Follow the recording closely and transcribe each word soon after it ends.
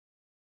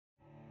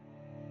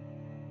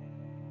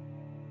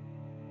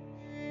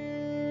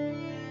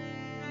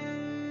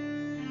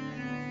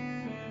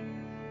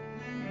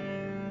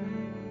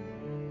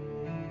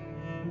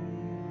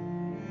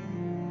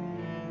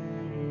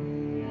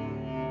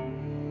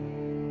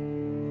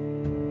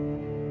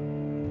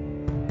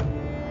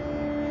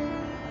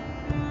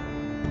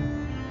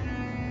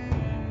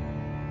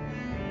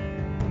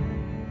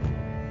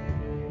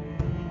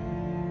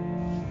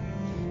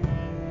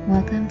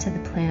Welcome to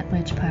the Plant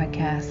Witch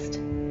Podcast,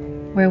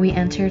 where we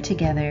enter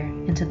together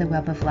into the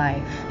web of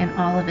life in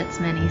all of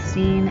its many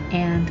seen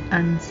and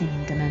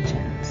unseen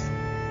dimensions.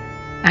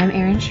 I'm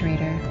Erin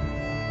Schrader,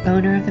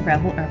 owner of the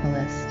Rebel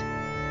Herbalist,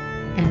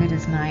 and it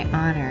is my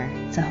honor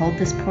to hold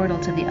this portal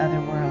to the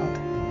other world.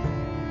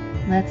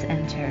 Let's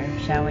enter,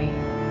 shall we?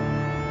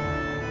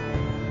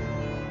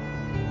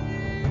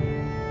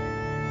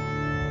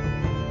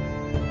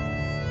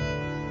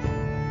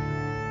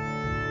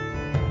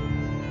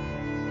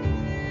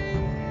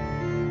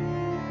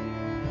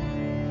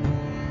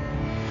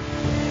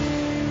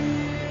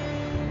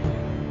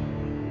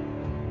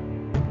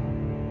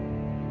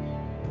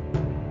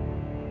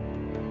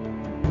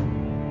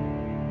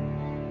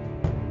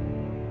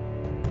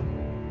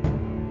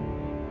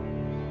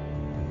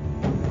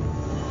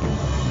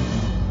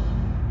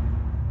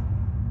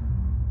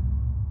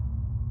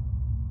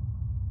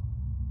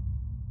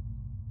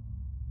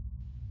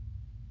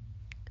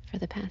 For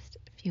the past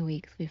few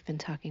weeks, we've been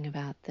talking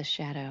about the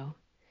shadow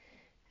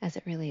as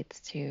it relates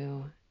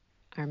to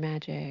our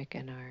magic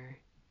and our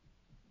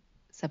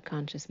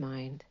subconscious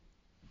mind.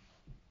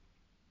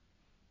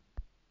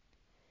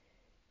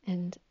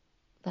 And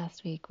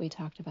last week, we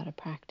talked about a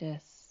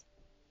practice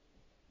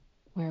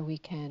where we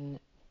can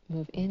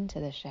move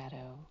into the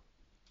shadow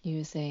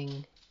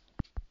using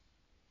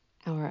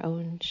our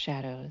own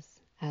shadows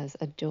as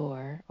a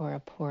door or a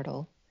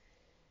portal.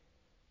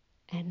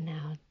 And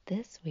now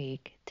this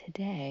week,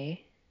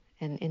 today,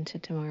 and into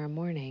tomorrow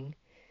morning,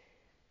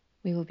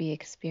 we will be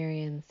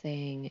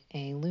experiencing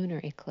a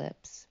lunar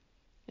eclipse.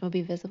 It will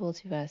be visible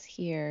to us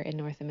here in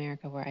North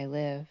America where I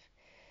live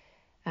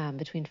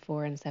between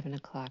 4 and 7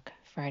 o'clock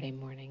Friday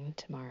morning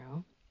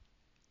tomorrow.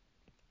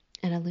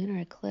 And a lunar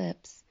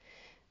eclipse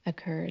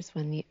occurs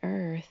when the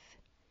Earth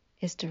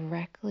is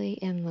directly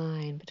in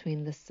line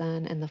between the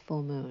sun and the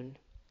full moon.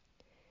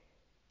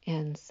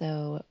 And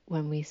so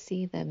when we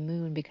see the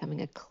moon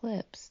becoming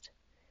eclipsed,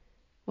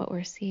 what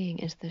we're seeing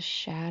is the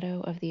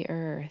shadow of the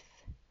Earth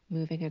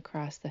moving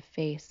across the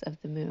face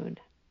of the moon.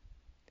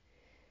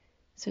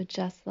 So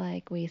just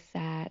like we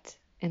sat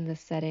in the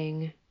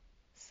setting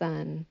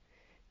sun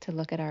to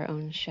look at our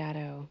own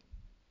shadow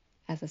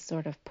as a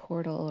sort of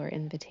portal or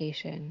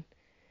invitation,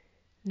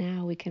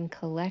 now we can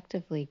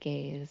collectively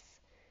gaze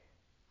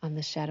on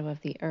the shadow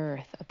of the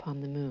Earth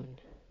upon the moon.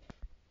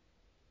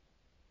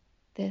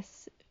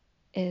 This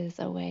is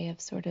a way of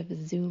sort of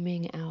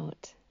zooming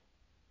out.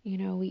 You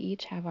know, we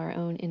each have our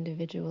own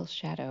individual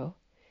shadow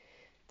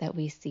that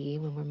we see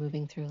when we're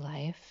moving through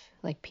life,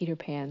 like Peter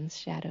Pan's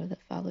shadow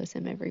that follows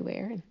him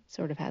everywhere and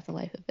sort of has a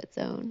life of its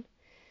own.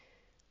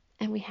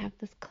 And we have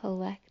this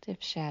collective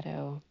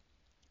shadow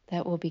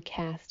that will be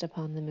cast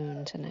upon the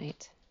moon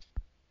tonight.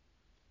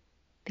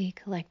 The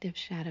collective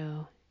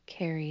shadow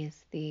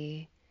carries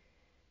the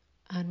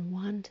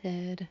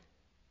unwanted,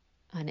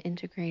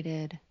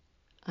 unintegrated,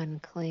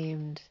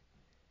 unclaimed,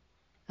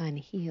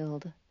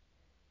 unhealed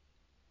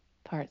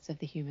parts of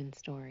the human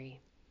story.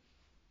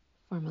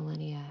 For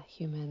millennia,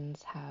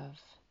 humans have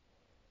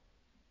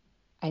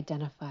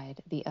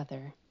identified the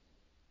other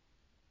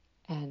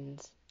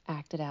and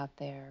acted out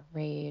their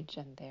rage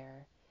and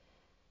their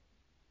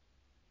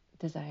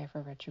desire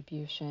for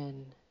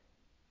retribution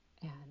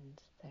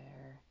and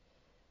their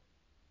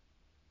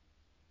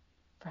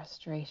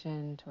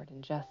frustration toward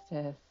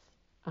injustice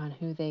on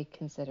who they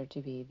consider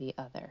to be the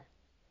other.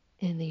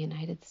 In the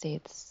United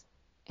States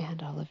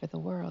and all over the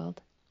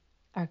world,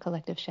 our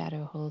collective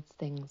shadow holds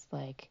things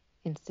like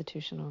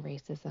institutional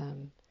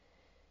racism,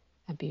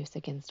 abuse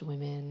against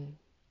women,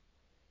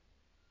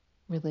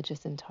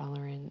 religious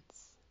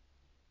intolerance,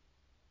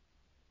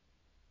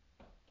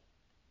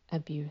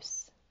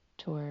 abuse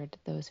toward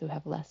those who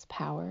have less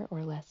power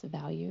or less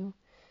value,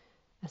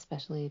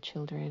 especially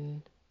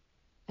children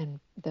and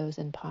those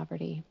in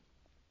poverty.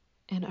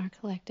 And our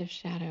collective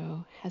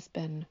shadow has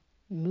been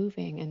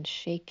moving and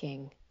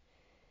shaking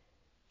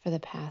for the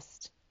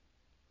past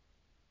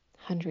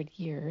 100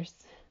 years,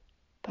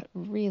 but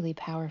really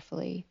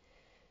powerfully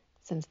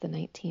since the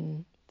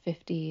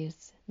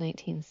 1950s,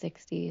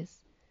 1960s.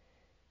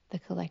 The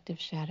collective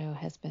shadow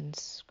has been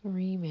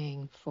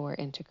screaming for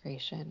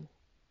integration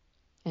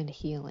and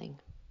healing.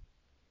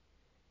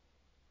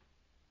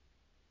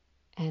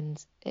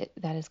 And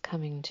that is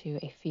coming to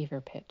a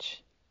fever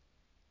pitch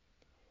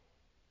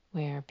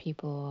where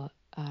people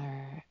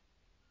are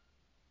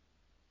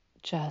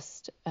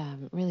just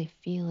really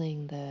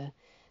feeling the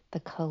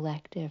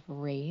collective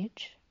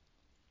rage,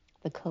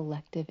 the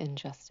collective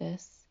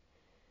injustice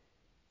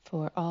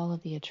for all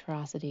of the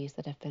atrocities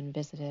that have been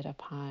visited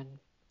upon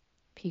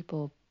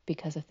people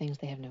because of things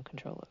they have no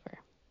control over.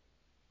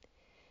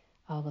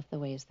 All of the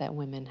ways that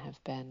women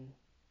have been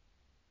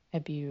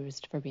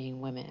abused for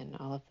being women,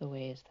 all of the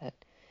ways that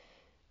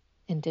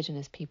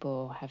indigenous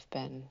people have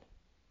been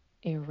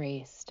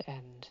erased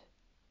and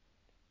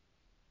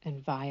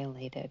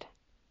violated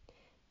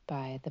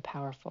by the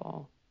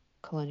powerful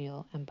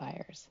colonial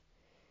empires.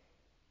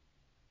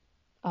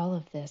 All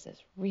of this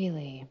is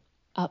really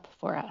up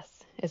for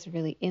us. It's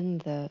really in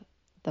the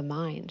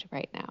mind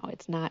right now.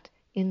 It's not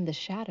in the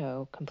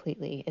shadow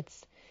completely.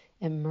 It's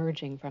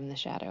emerging from the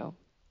shadow.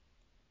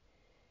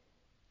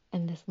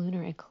 And this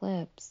lunar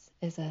eclipse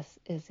is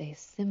a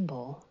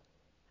symbol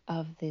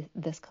of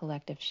this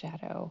collective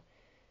shadow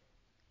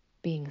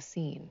being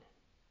seen.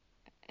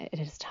 It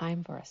is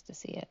time for us to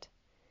see it.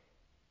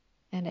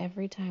 And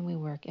every time we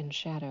work in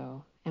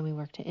shadow and we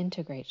work to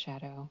integrate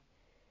shadow,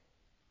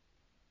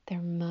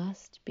 there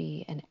must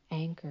be an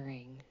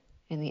anchoring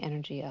in the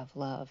energy of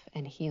love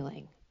and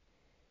healing,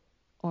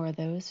 or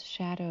those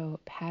shadow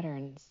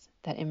patterns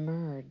that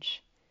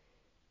emerge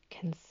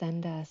can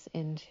send us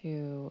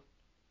into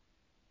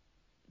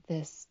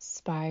this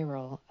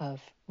spiral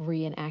of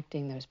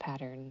reenacting those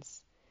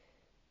patterns,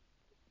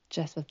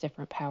 just with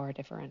different power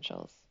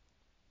differentials.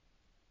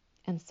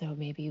 And so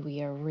maybe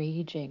we are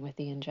raging with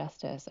the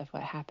injustice of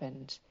what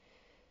happened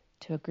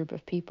to a group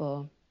of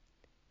people.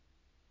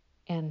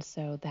 And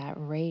so that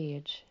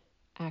rage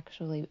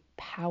actually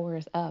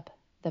powers up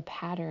the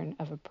pattern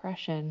of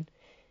oppression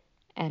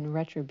and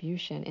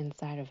retribution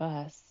inside of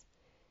us.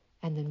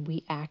 And then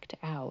we act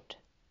out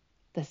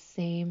the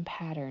same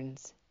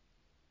patterns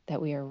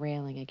that we are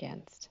railing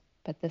against.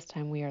 But this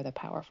time we are the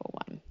powerful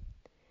one.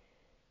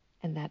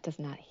 And that does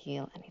not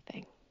heal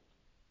anything.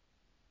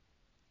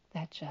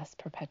 That just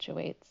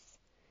perpetuates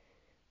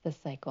the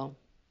cycle.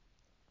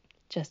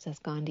 Just as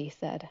Gandhi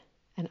said,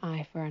 an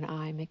eye for an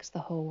eye makes the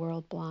whole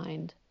world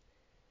blind.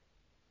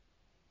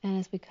 And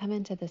as we come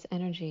into this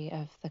energy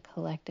of the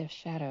collective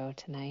shadow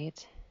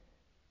tonight,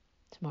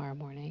 tomorrow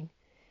morning,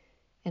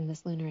 in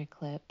this lunar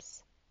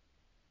eclipse,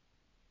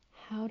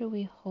 how do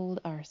we hold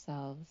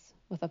ourselves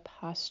with a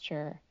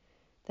posture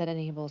that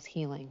enables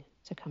healing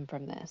to come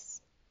from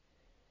this?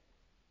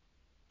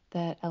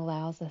 That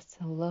allows us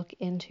to look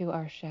into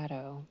our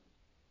shadow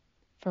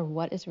for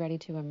what is ready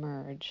to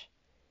emerge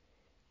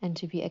and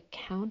to be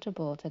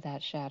accountable to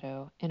that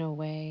shadow in a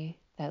way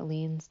that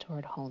leans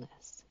toward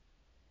wholeness.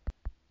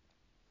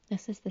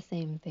 This is the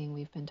same thing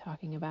we've been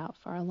talking about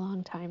for a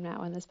long time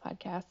now in this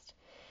podcast.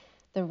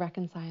 The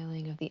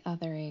reconciling of the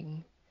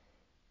othering,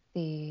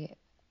 the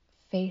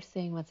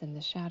facing what's in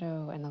the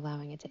shadow and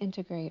allowing it to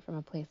integrate from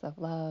a place of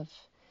love,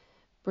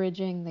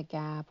 bridging the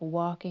gap,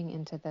 walking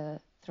into the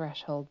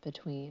threshold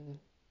between,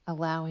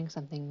 allowing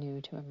something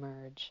new to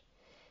emerge.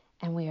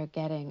 And we are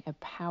getting a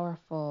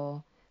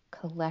powerful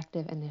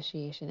collective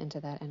initiation into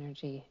that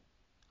energy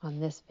on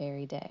this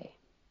very day.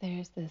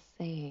 There's this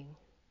saying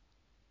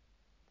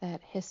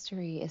that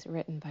history is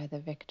written by the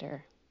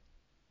victor,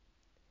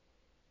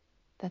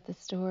 that the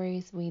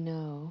stories we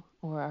know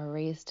or are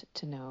raised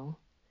to know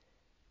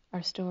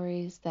are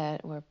stories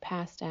that were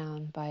passed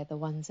down by the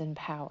ones in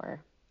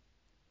power.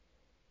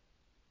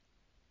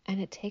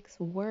 And it takes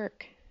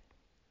work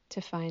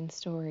to find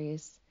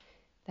stories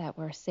that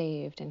were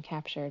saved and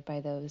captured by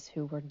those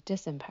who were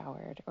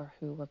disempowered or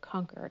who were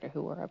conquered or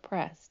who were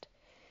oppressed.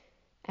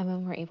 And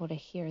when we're able to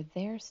hear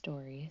their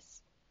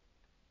stories,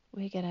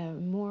 we get a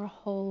more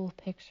whole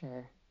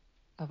picture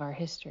of our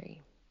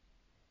history.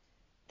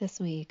 This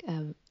week,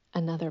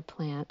 another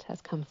plant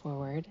has come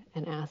forward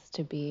and asked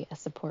to be a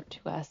support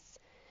to us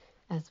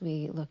as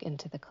we look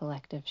into the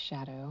collective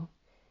shadow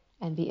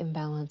and the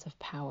imbalance of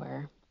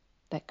power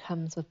that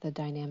comes with the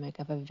dynamic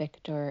of a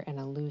victor and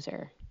a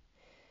loser.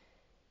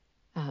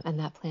 And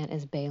that plant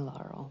is bay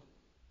laurel.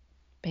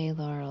 Bay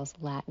laurel's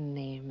Latin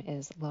name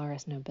is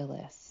Laurus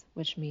nobilis,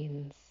 which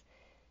means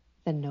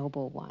the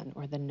noble one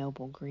or the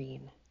noble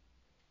green.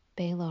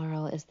 Bay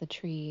laurel is the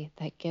tree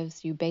that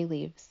gives you bay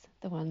leaves,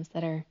 the ones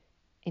that are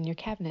in your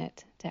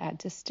cabinet to add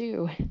to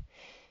stew,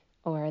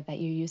 or that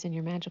you use in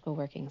your magical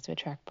workings to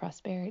attract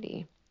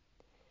prosperity.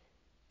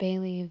 Bay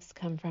leaves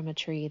come from a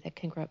tree that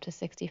can grow up to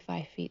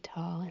 65 feet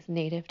tall, is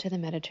native to the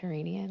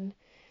Mediterranean,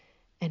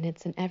 and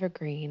it's an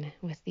evergreen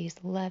with these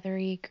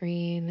leathery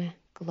green,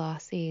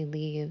 glossy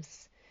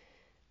leaves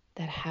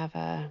that have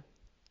a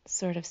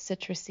sort of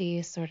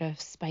citrusy, sort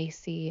of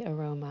spicy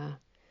aroma.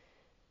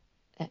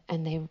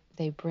 And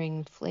they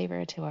bring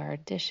flavor to our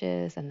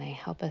dishes, and they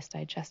help us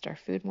digest our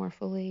food more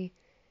fully.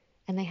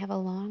 And they have a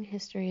long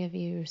history of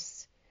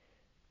use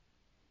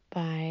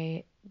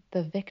by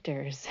the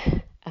victors.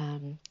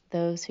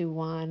 Those who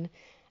won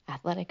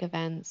athletic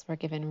events were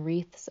given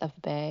wreaths of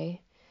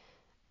bay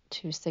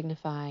to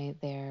signify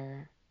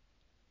their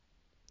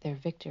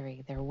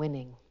victory, their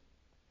winning.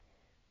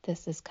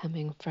 This is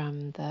coming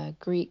from the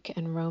Greek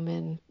and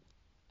Roman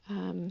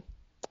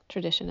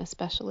tradition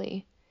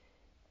especially.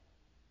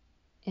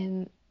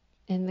 In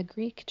the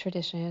Greek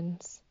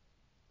traditions,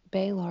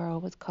 bay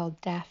laurel was called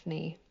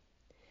Daphne.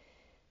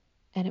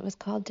 And it was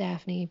called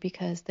Daphne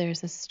because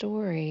there's a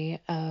story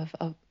of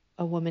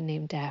a woman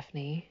named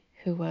Daphne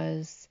who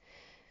was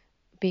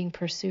being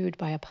pursued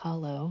by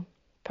Apollo,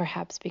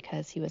 perhaps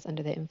because he was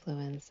under the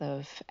influence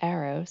of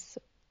Eros,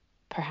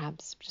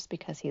 perhaps just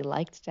because he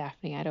liked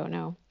Daphne, I don't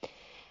know.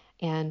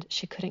 And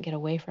she couldn't get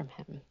away from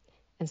him.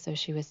 And so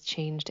she was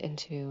changed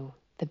into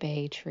the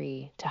bay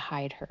tree to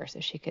hide her so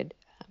she could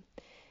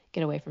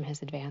get away from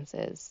his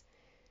advances.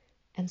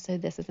 And so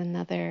this is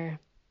another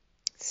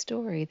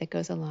story that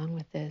goes along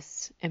with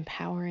this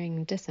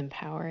empowering,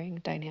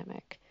 disempowering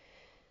dynamic.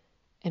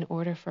 in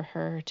order for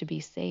her to be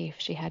safe,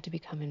 she had to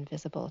become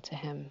invisible to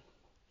him.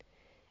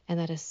 And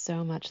that is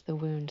so much the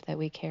wound that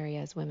we carry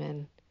as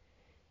women.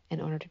 In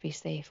order to be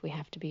safe, we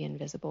have to be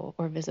invisible,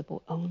 or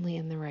visible only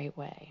in the right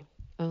way,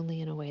 only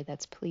in a way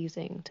that's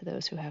pleasing to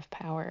those who have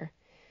power.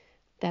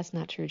 That's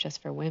not true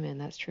just for women,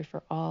 that's true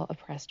for all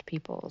oppressed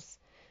peoples,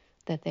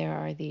 that there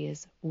are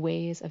these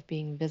ways of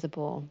being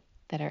visible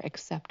that are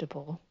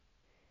acceptable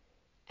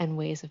and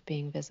ways of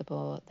being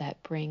visible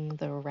that bring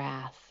the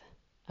wrath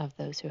of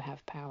those who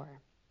have power.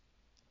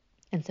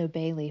 And so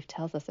bay leaf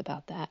tells us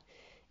about that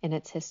in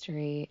its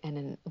history and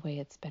in the way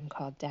it's been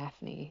called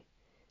Daphne,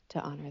 to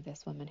honor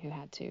this woman who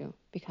had to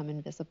become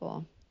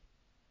invisible.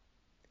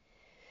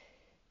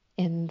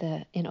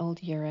 In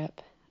old Europe,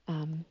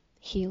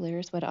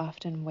 healers would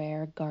often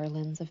wear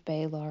garlands of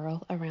bay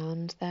laurel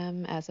around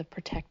them as a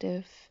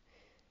protective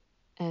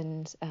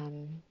and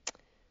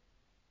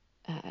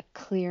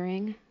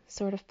clearing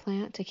sort of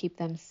plant to keep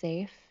them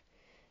safe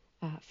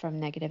from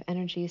negative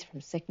energies,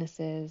 from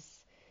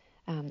sicknesses.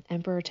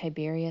 Emperor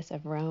Tiberius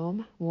of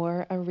Rome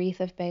wore a wreath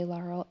of bay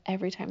laurel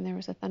every time there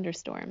was a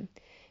thunderstorm,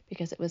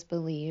 because it was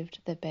believed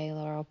that bay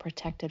laurel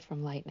protected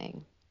from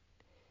lightning.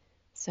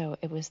 So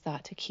it was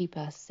thought to keep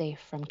us safe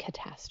from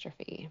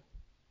catastrophe,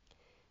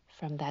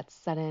 from that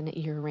sudden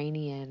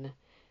Uranian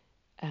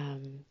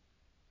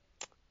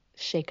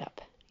shakeup,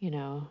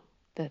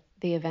 the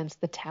events,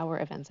 the tower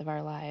events of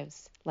our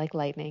lives, like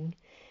lightning,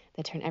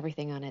 that turn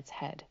everything on its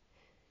head.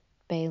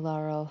 Bay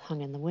laurel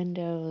hung in the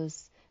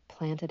windows,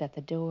 planted at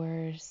the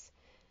doors,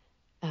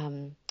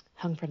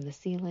 hung from the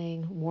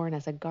ceiling, worn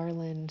as a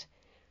garland,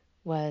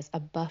 was a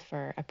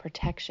buffer, a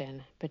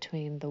protection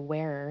between the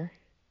wearer,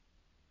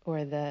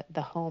 or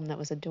the home that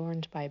was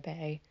adorned by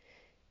bay,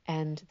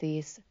 and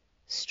these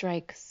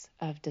strikes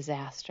of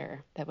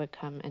disaster that would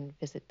come and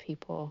visit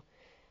people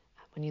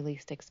when you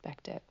least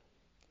expect it.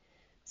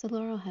 So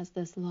laurel has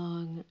this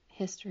long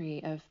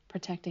history of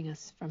protecting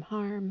us from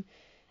harm,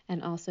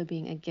 and also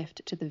being a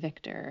gift to the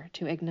victor,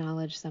 to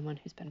acknowledge someone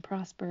who's been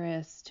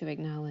prosperous, to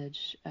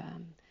acknowledge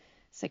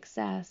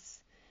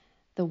success.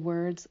 The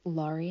words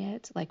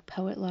laureate, like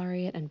poet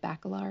laureate and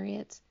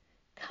baccalaureate,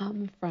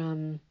 come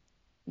from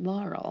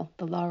laurel,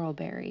 the laurel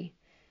berry.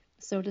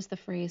 So does the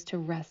phrase to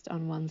rest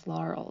on one's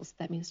laurels.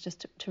 That means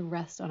just to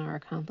rest on our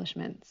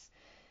accomplishments.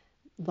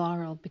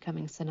 Laurel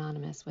becoming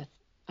synonymous with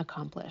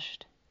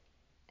accomplished.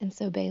 And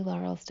so bay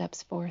laurel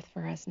steps forth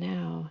for us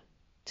now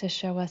to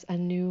show us a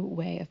new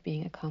way of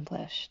being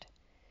accomplished,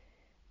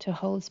 to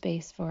hold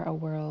space for a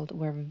world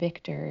where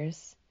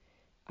victors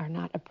are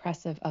not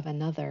oppressive of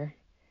another,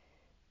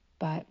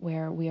 but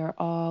where we are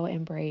all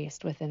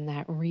embraced within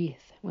that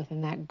wreath,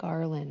 within that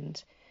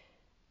garland,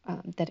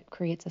 that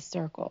creates a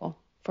circle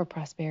for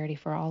prosperity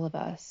for all of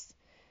us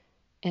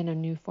in a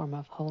new form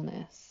of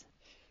wholeness.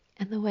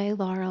 And the way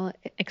Laurel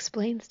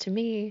explains to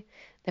me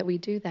that we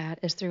do that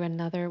is through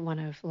another one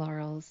of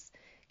Laurel's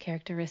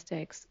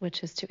characteristics,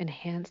 which is to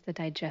enhance the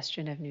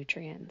digestion of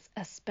nutrients,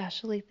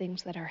 especially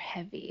things that are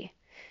heavy.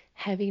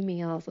 Heavy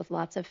meals with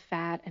lots of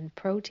fat and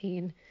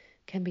protein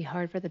can be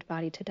hard for the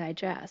body to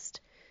digest.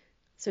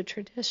 So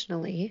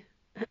traditionally,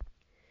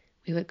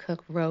 we would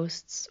cook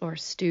roasts or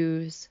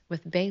stews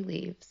with bay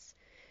leaves,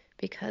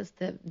 because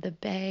the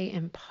bay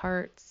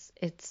imparts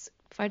its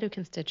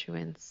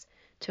phytoconstituents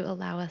to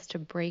allow us to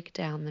break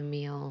down the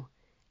meal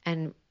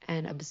and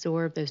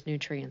absorb those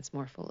nutrients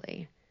more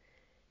fully.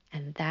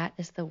 And that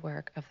is the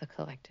work of the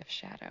collective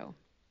shadow,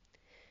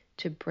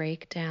 to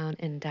break down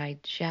and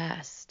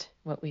digest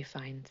what we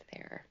find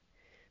there.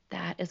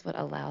 That is what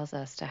allows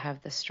us to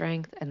have the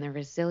strength and the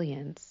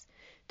resilience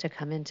to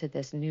come into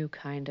this new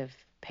kind of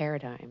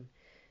paradigm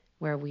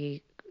where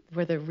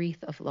the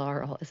wreath of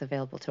laurel is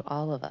available to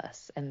all of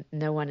us, and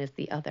no one is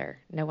the other.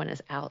 No one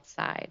is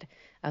outside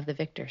of the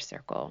victor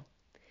circle.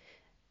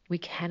 We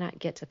cannot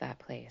get to that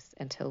place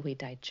until we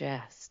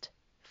digest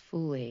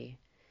fully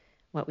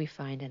what we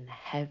find in the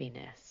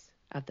heaviness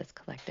of this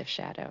collective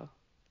shadow.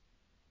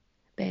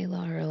 Bay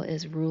laurel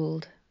is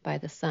ruled by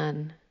the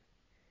sun,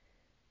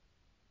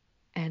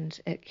 and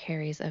it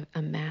carries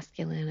a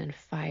masculine and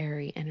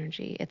fiery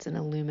energy. It's an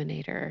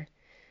illuminator.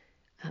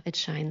 It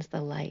shines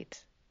the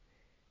light,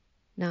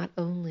 not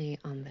only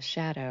on the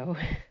shadow,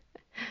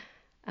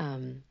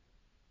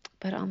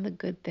 but on the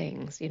good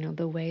things,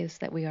 the ways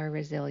that we are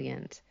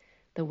resilient,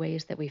 the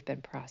ways that we've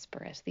been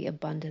prosperous, the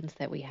abundance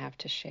that we have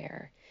to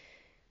share.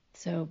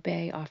 So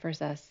Bay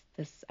offers us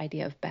this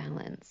idea of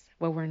balance,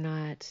 where we're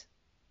not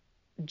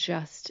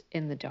just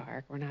in the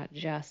dark, we're not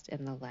just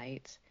in the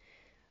light,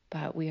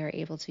 but we are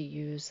able to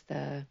use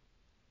the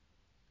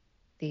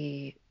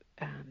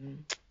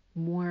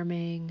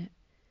warming,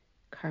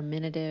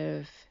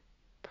 carminative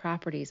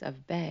properties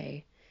of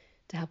Bay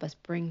to help us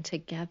bring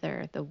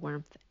together the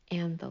warmth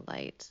and the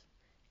light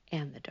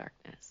and the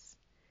darkness.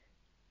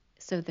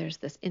 So there's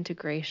this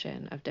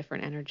integration of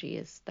different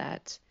energies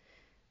that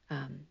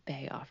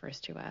Bay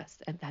offers to us,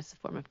 and that's a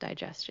form of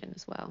digestion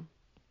as well.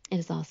 It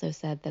is also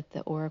said that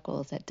the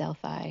oracles at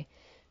Delphi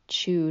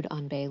chewed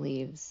on bay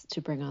leaves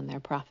to bring on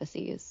their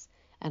prophecies,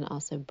 and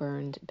also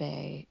burned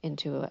bay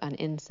into an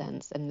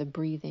incense, and the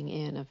breathing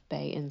in of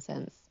bay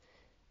incense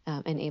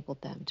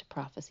enabled them to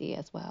prophecy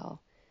as well.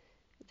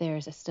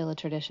 There's still a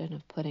tradition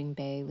of putting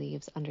bay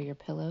leaves under your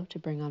pillow to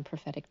bring on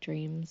prophetic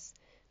dreams,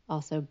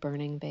 also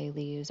burning bay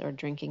leaves or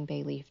drinking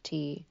bay leaf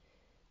tea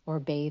or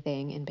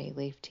bathing in bay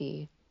leaf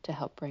tea to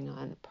help bring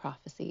on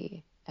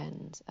prophecy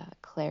and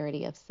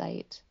clarity of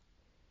sight.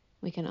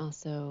 We can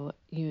also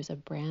use a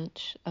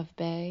branch of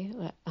bay,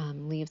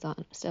 leaves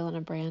still on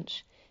a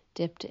branch,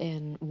 dipped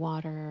in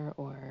water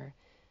or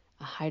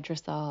a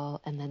hydrosol,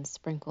 and then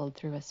sprinkled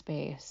through a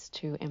space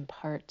to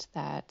impart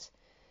that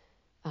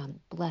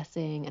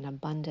blessing and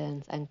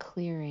abundance and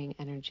clearing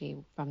energy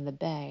from the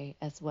bay,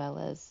 as well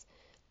as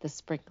the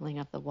sprinkling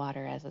of the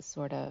water as a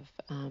sort of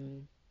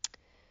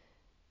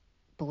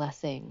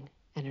blessing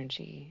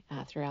energy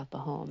throughout the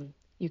home.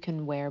 You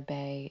can wear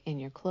bay in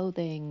your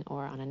clothing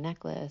or on a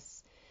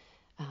necklace,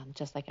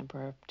 just like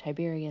Emperor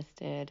Tiberius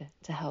did,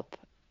 to help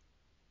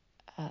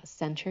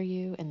center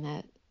you in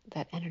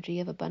that energy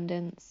of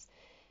abundance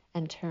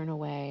and turn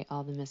away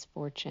all the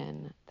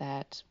misfortune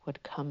that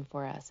would come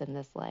for us in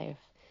this life.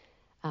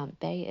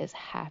 Bay is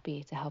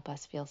happy to help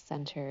us feel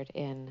centered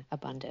in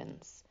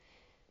abundance,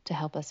 to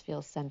help us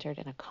feel centered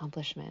in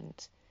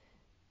accomplishment,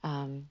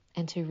 and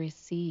to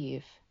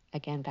receive,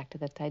 again, back to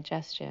the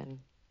digestion,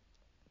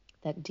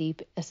 that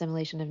deep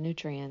assimilation of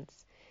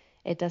nutrients.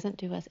 It doesn't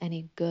do us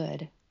any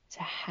good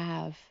to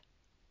have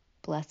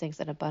blessings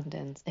and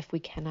abundance if we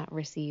cannot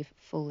receive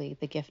fully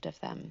the gift of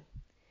them.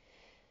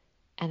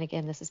 And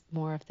again, this is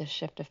more of the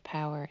shift of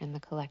power in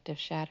the collective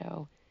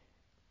shadow.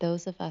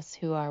 Those of us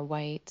who are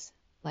white,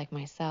 like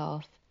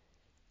myself,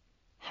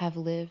 have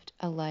lived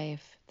a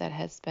life that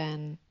has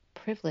been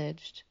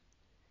privileged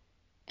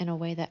in a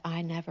way that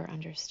I never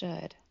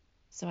understood.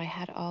 So I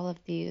had all of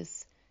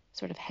these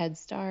sort of head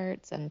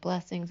starts and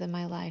blessings in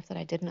my life that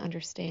I didn't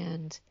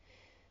understand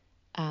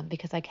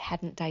because I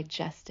hadn't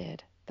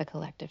digested the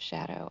collective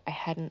shadow. I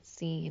hadn't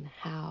seen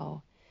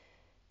how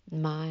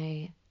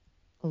my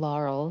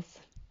laurels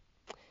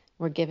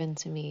were given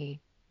to me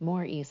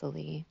more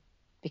easily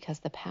because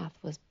the path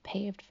was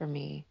paved for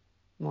me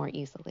more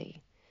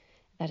easily.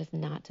 That is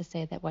not to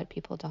say that white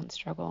people don't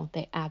struggle.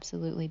 They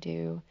absolutely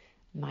do.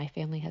 My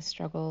family has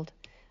struggled,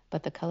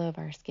 but the color of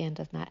our skin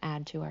does not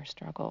add to our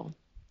struggle.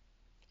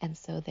 And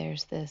so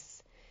there's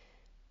this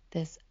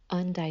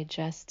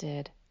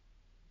undigested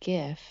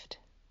gift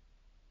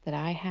that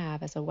I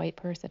have as a white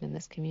person in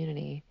this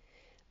community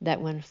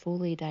that when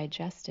fully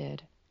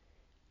digested,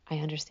 I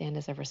understand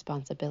as a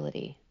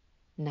responsibility,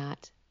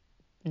 not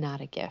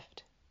a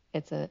gift.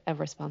 It's a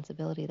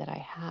responsibility that I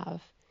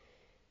have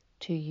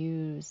to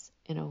use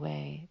in a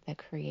way that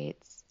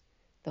creates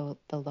the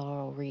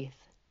laurel wreath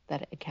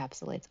that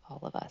encapsulates all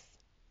of us,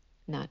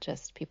 not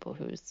just people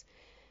whose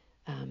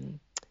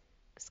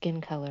skin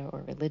color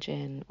or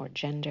religion or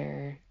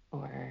gender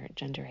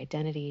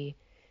identity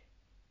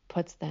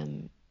puts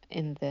them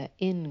in the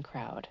in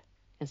crowd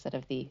instead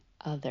of the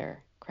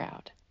other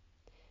crowd.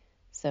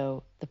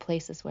 So the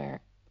places where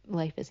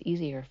life is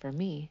easier for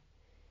me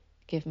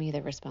give me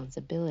the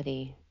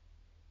responsibility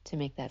to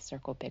make that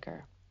circle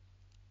bigger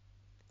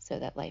so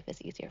that life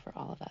is easier for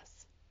all of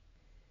us.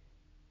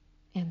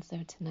 And so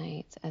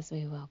tonight, as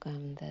we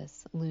welcome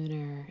this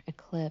lunar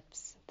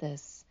eclipse,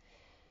 this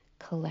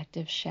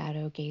collective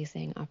shadow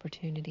gazing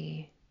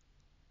opportunity,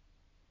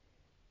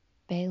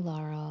 Bay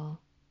Laurel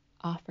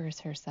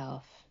offers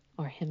herself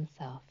or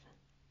himself,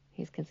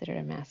 he's considered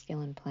a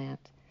masculine plant,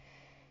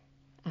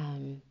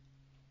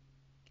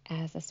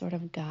 as a sort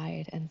of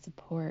guide and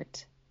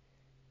support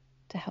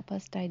to help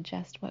us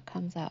digest what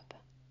comes up,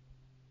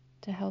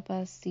 to help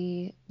us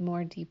see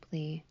more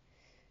deeply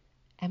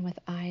and with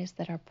eyes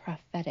that are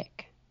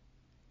prophetic.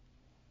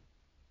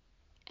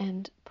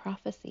 And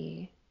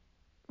prophecy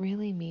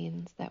really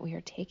means that we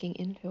are taking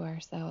into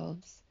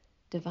ourselves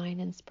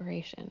divine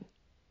inspiration,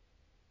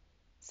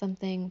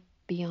 something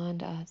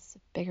beyond us,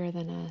 bigger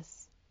than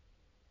us,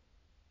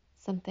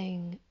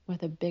 something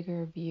with a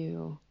bigger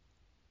view,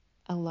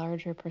 a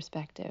larger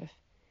perspective,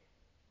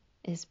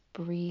 is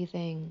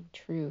breathing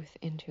truth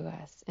into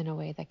us in a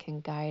way that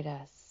can guide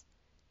us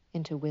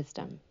into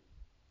wisdom.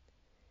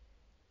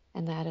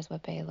 And that is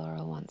what Bay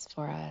Laurel wants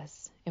for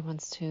us. It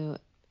wants to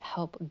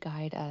help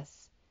guide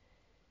us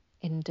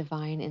in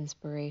divine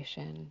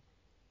inspiration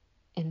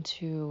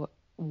into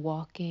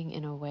walking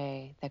in a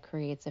way that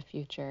creates a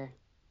future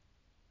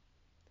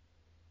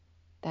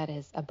that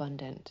is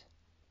abundant.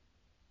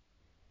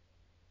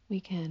 We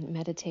can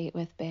meditate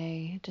with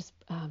bay, just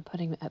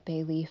putting a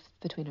bay leaf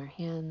between our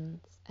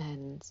hands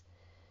and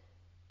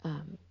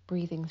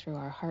breathing through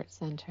our heart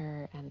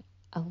center and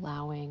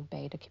allowing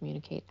bay to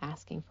communicate.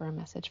 Asking for a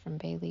message from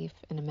bay leaf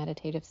in a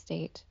meditative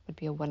state would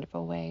be a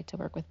wonderful way to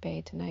work with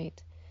bay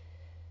tonight.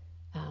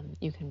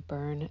 You can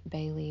burn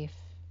bay leaf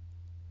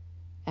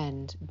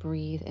and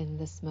breathe in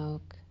the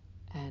smoke,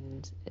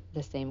 and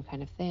the same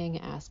kind of thing.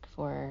 Ask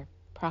for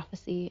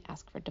prophecy,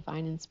 ask for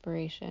divine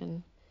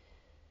inspiration.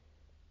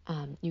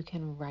 You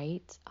can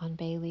write on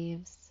bay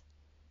leaves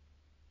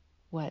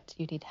what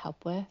you need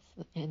help with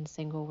in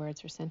single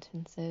words or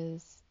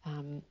sentences.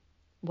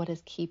 What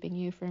is keeping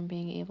you from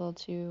being able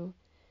to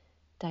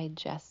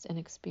digest an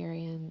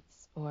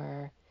experience,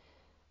 or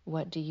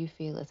what do you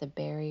feel is a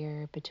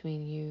barrier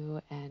between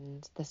you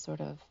and the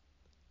sort of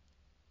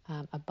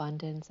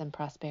abundance and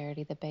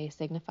prosperity the bay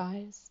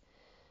signifies,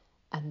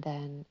 and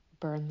then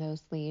burn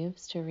those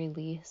leaves to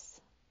release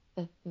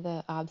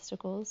the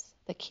obstacles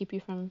that keep you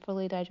from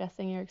fully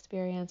digesting your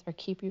experience or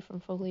keep you from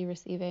fully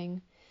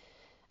receiving.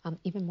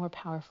 Even more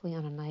powerfully,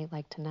 on a night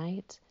like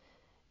tonight,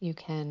 you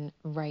can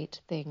write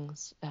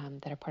things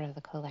that are part of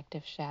the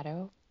collective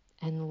shadow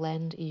and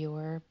lend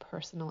your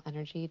personal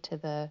energy to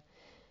the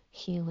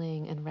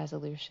healing and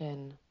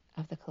resolution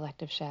of the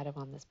collective shadow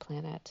on this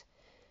planet.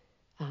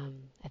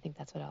 I think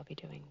that's what I'll be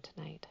doing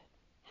tonight.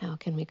 How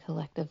can we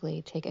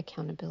collectively take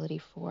accountability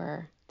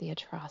for the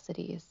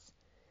atrocities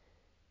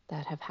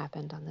that have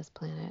happened on this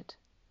planet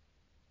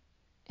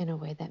in a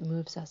way that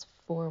moves us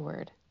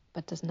forward,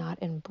 but does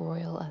not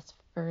embroil us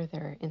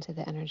further into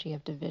the energy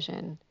of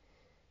division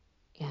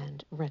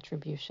and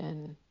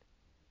retribution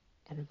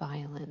and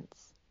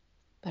violence,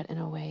 but in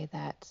a way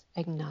that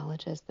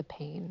acknowledges the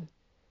pain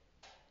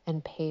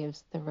and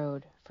paves the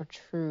road for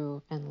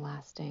true and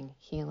lasting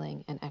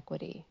healing and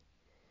equity.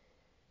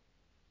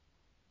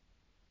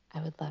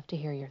 I would love to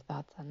hear your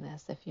thoughts on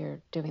this if you're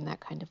doing that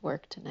kind of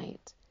work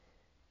tonight,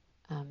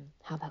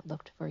 how that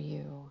looked for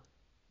you,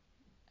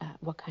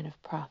 what kind of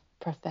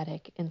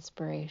prophetic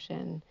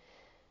inspiration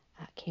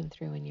came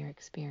through in your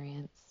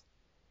experience.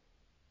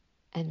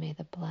 And may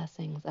the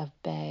blessings of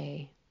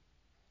Bay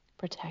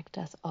protect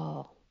us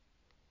all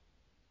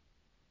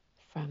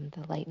from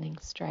the lightning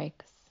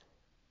strikes,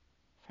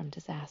 from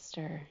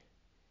disaster,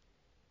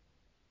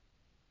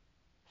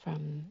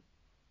 from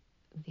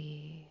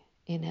the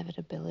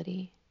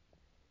inevitability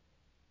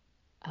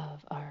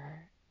of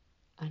our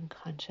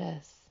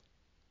unconscious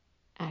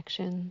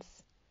actions,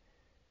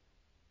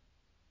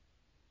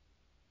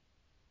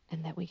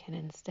 and that we can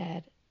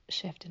instead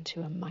shift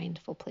into a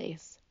mindful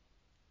place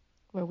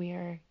where we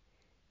are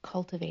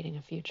cultivating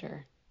a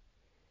future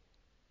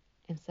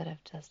instead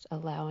of just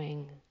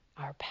allowing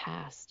our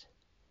past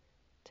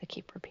to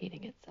keep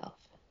repeating itself.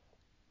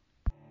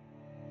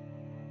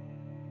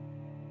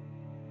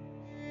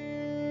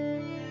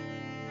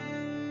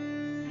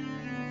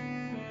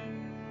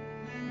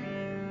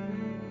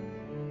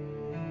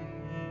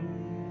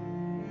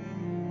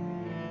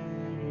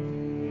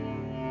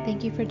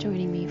 Thank you for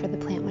joining me for the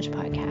Plant Witch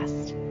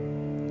podcast.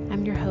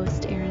 I'm your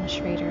host, Erin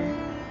Schrader.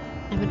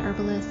 I'm an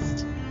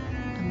herbalist,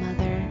 a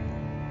mother,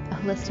 a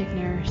holistic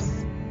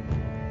nurse,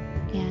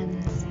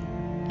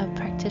 and a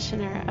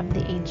practitioner of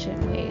the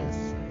ancient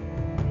ways.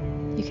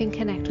 You can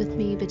connect with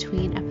me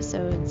between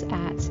episodes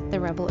at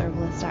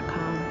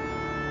therebelherbalist.com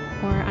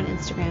or on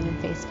Instagram and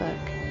Facebook,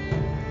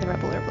 The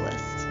Rebel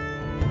Herbalist.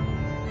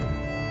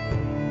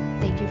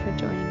 Thank you for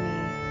joining me,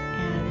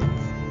 and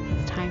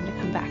it's time to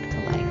come back to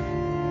life.